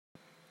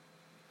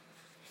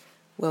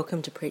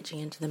Welcome to Preaching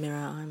into the Mirror.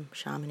 I'm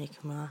Sharmini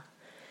Kumar.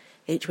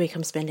 Each week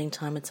I'm spending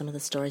time with some of the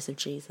stories of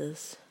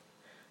Jesus,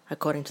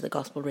 according to the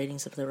Gospel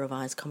readings of the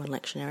Revised Common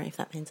Lectionary, if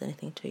that means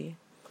anything to you.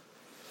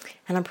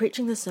 And I'm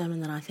preaching the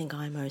sermon that I think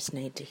I most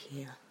need to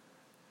hear.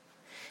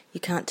 You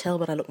can't tell,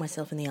 but I look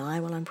myself in the eye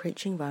while I'm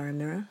preaching via a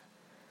mirror.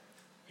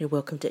 You're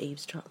welcome to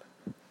eavesdrop.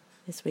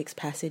 This week's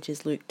passage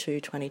is Luke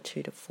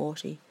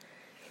 2:22-40.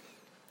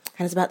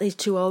 And it's about these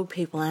two old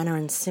people, Anna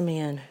and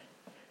Simeon.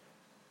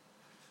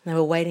 They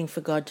were waiting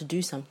for God to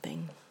do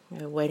something.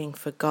 They were waiting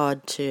for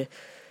God to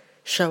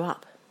show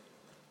up.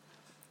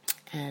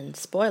 And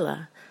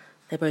spoiler,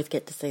 they both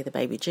get to see the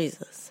baby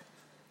Jesus.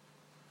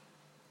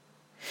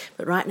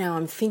 But right now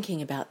I'm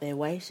thinking about their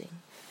waiting.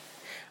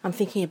 I'm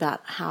thinking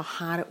about how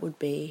hard it would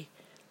be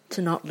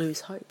to not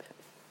lose hope.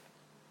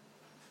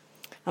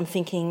 I'm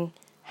thinking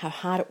how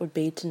hard it would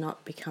be to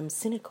not become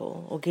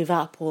cynical or give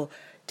up or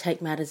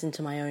take matters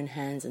into my own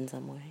hands in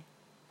some way.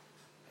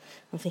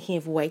 I'm thinking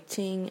of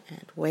waiting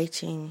and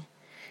waiting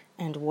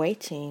and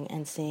waiting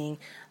and seeing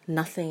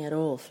nothing at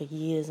all for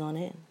years on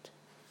end.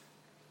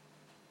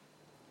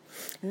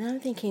 And then I'm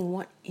thinking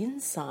what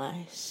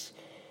insight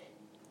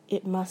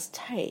it must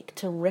take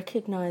to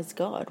recognize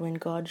God when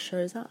God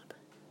shows up.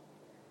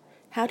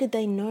 How did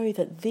they know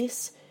that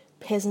this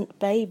peasant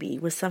baby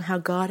was somehow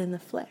God in the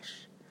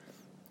flesh,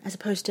 as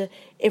opposed to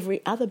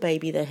every other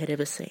baby they had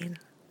ever seen?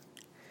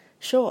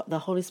 Sure, the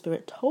Holy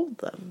Spirit told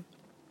them,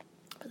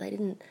 but they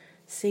didn't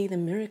see the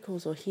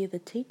miracles or hear the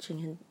teaching,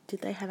 and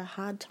did they have a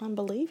hard time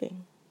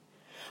believing?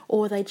 Or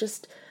were they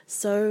just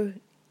so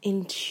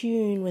in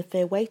tune with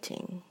their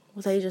waiting?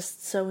 Were they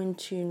just so in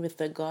tune with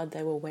the God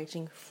they were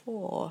waiting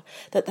for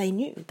that they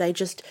knew? They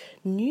just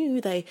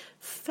knew, they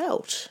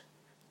felt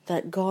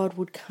that God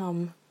would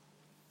come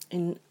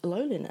in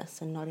lowliness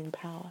and not in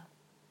power.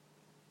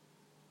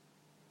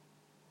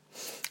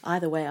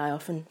 Either way, I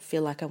often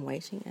feel like I'm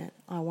waiting, and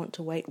I want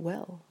to wait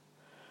well.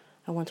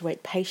 I want to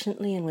wait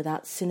patiently and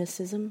without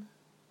cynicism,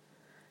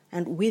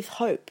 and with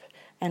hope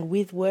and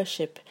with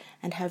worship,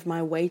 and have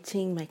my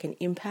waiting make an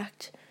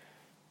impact.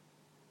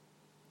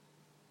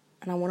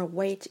 And I want to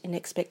wait in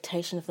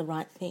expectation of the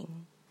right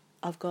thing,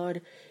 of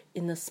God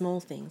in the small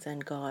things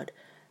and God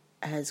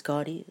as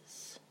God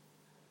is.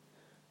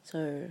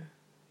 So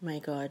may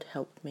God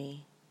help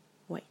me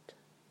wait.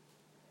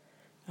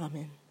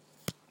 Amen.